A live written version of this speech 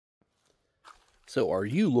So are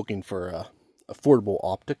you looking for a affordable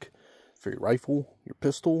optic for your rifle, your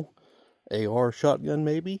pistol, AR, shotgun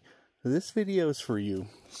maybe? This video is for you.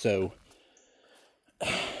 So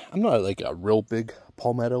I'm not like a real big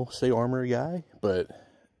palmetto armory guy, but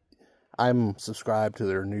I'm subscribed to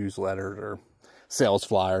their newsletter or sales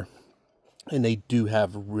flyer, and they do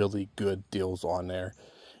have really good deals on there,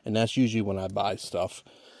 and that's usually when I buy stuff.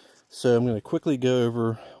 So I'm going to quickly go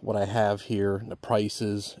over what I have here, the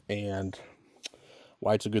prices, and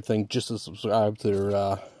why it's a good thing just to subscribe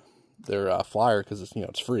to their flyer, because it's,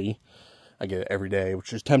 it's free. I get it every day,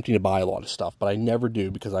 which is tempting to buy a lot of stuff, but I never do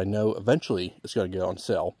because I know eventually it's going to get on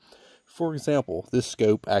sale. For example, this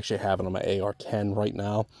scope, I actually have it on my AR-10 right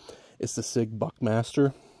now. It's the SIG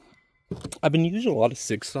Buckmaster. I've been using a lot of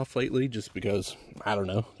SIG stuff lately just because, I don't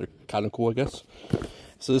know, they're kind of cool, I guess.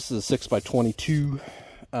 So this is a 6x22,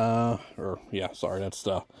 that's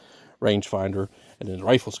the rangefinder. And then the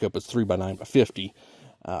rifle scope is 3x9x50.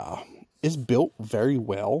 It's built very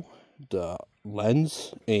well. The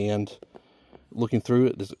lens and looking through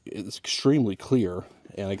it is extremely clear.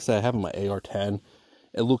 And like I said, I have my AR-10.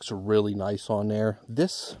 It looks really nice on there.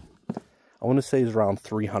 This, I want to say, is around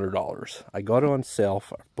 $300. I got it on sale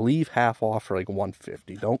for, I believe, half off for like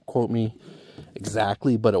 $150. Don't quote me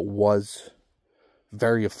exactly, but it was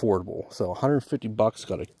very affordable. So $150,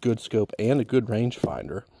 got a good scope and a good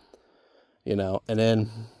rangefinder. And then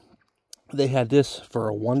they had this for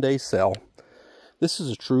a one-day sale. This is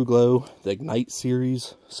a True Glow, the Ignite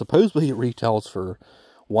series. Supposedly it retails for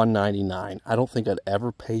 $199. I don't think I'd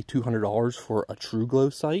ever pay $200 for a True Glow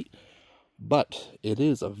sight, but it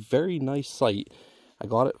is a very nice sight. I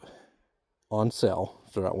got it on sale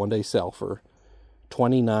for that one-day sale for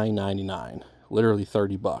 $29.99, literally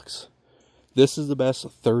 $30. This is the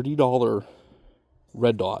best $30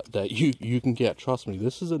 red dot that you can get. Trust me,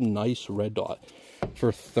 this is a nice red dot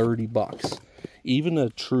for $30. Even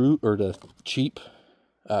the cheap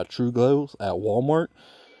True Glows at Walmart,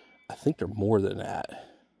 I think they're more than that.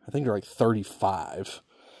 I think they're like $35,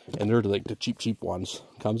 and they're like the cheap ones.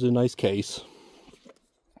 Comes in a nice case.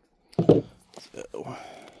 So,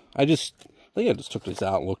 I think I just took this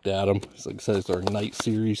out and looked at them. It's like it says they're Ignite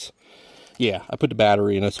series. Yeah, I put the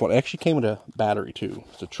battery in this one. It actually came with a battery too.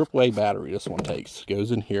 It's a AAA battery this one takes. Goes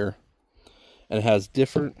in here. And it has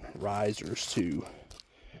different risers too.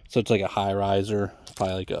 So it's like a high riser.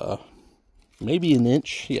 Probably like maybe an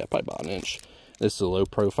inch. Yeah, probably about an inch. This is a low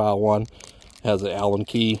profile one. It has an Allen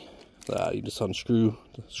key. You just unscrew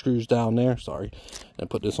the screws down there. Sorry. And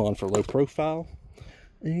put this on for low profile.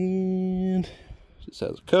 And this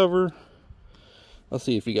has a cover. Let's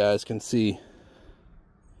see if you guys can see.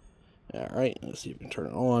 Alright, let's see if we can turn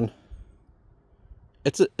it on.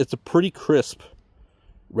 It's a pretty crisp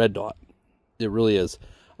red dot. It really is.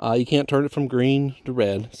 You can't turn it from green to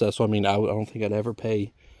red, so that's what I mean. I don't think I'd ever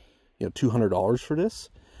pay, $200 for this.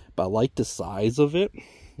 But I like the size of it.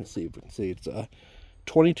 Let's see if we can see. It's a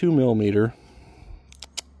 22 millimeter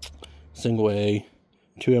single A,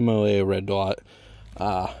 2 MOA red dot.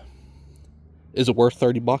 Is it worth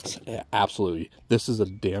 $30? Yeah, absolutely. This is a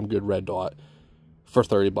damn good red dot for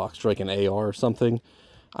 $30 for like an AR or something.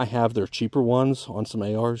 I have their cheaper ones on some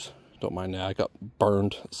ARs. Don't mind that. I got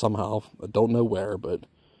burned somehow. I don't know where, but it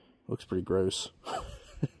looks pretty gross.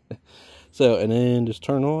 So, and then just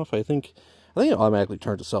turn off. I think it automatically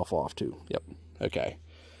turns itself off too. Yep. Okay.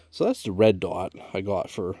 So that's the red dot I got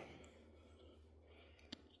for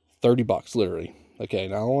 $30, literally. Okay,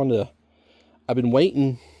 now I've been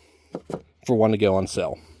waiting for one to go on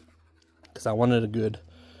sale, because I wanted a good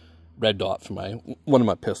red dot for one of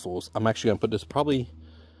my pistols. I'm actually going to put this probably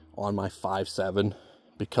on my 5.7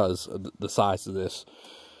 because of the size of this.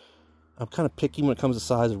 I'm kind of picky when it comes to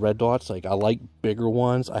size of red dots. Like, I like bigger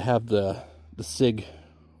ones. I have the SIG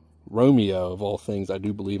Romeo, of all things. I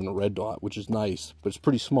do believe in a red dot, which is nice, but it's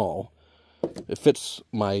pretty small. It fits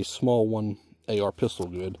my small one AR pistol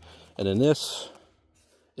good. And in this,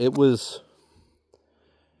 it was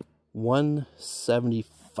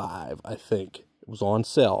 $175, I think. It was on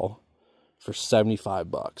sale for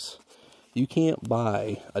 $75. You can't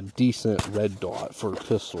buy a decent red dot for a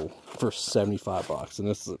pistol for $75. And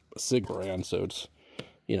this is a SIG brand, so it's,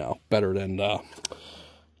 better than the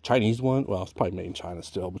Chinese one. Well, it's probably made in China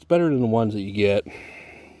still, but it's better than the ones that you get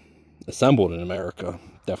assembled in America.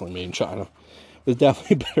 Definitely made in China. It's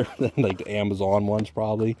definitely better than like the Amazon ones,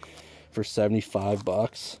 probably, for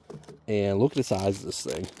 $75. And look at the size of this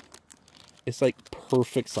thing. It's like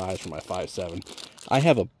perfect size for my 5.7. I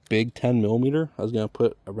have a big 10 millimeter. I was going to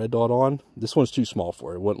put a red dot on. This one's too small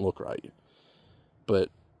for it. It wouldn't look right. But,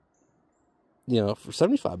 for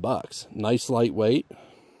 $75, nice lightweight.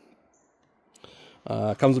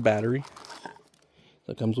 Comes with battery.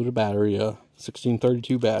 That comes with a battery, a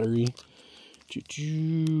 1632 battery.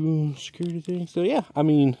 Security thing. So yeah, I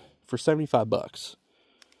mean, for 75 bucks.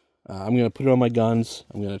 I'm going to put it on my guns.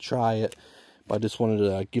 I'm going to try it. But I just wanted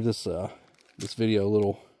to give this this video a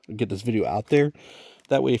little, get this video out there.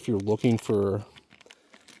 That way, if you're looking for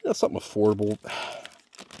something affordable,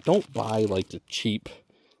 don't buy like the cheap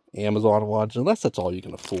Amazon ones unless that's all you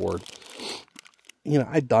can afford. You know,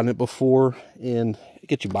 I've done it before, and it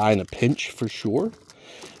gets you by in a pinch for sure.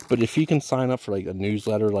 But if you can sign up for like a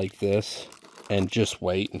newsletter like this and just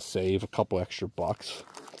wait and save a couple extra bucks,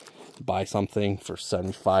 buy something for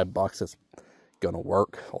 75 bucks that's gonna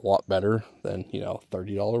work a lot better than, you know, a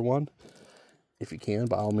 $30 one. If you can,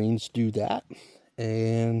 by all means, do that.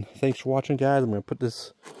 And thanks for watching, guys. I'm gonna put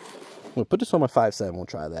this on my 5.7. We'll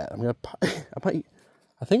try that. I think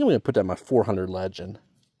I'm gonna put that in my 400 Legend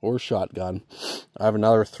or shotgun. I have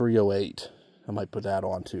another 308. I might put that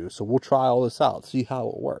on too. So we'll try all this out, see how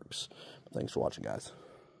it works. Thanks for watching, guys.